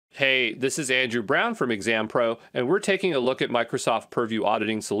Hey, this is Andrew Brown from Exam Pro, and we're taking a look at Microsoft Purview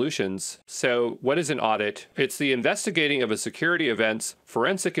auditing solutions. So, what is an audit? It's the investigating of a security events,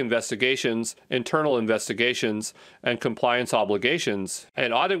 forensic investigations, internal investigations, and compliance obligations.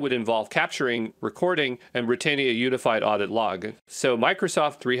 An audit would involve capturing, recording, and retaining a unified audit log. So,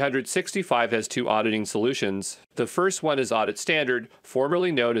 Microsoft 365 has two auditing solutions. The first one is Audit Standard,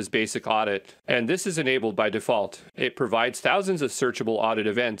 formerly known as Basic Audit, and this is enabled by default. It provides thousands of searchable audit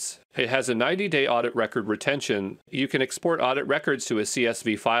events. It has a 90-day audit record retention. You can export audit records to a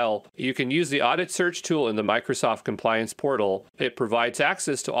CSV file. You can use the audit search tool in the Microsoft Compliance Portal. It provides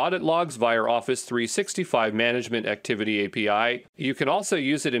access to audit logs via Office 365 Management Activity API. You can also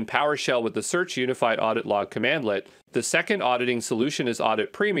use it in PowerShell with the Search Unified Audit Log commandlet. The second auditing solution is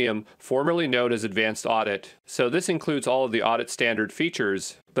Audit Premium, formerly known as Advanced Audit. So this includes all of the audit standard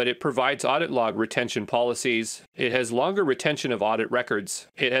features, but it provides audit log retention policies. It has longer retention of audit records.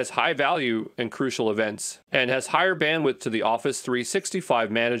 It has high value and crucial events, and has higher bandwidth to the Office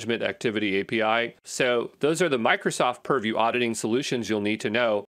 365 Management Activity API. So those are the Microsoft Purview auditing solutions you'll need to know.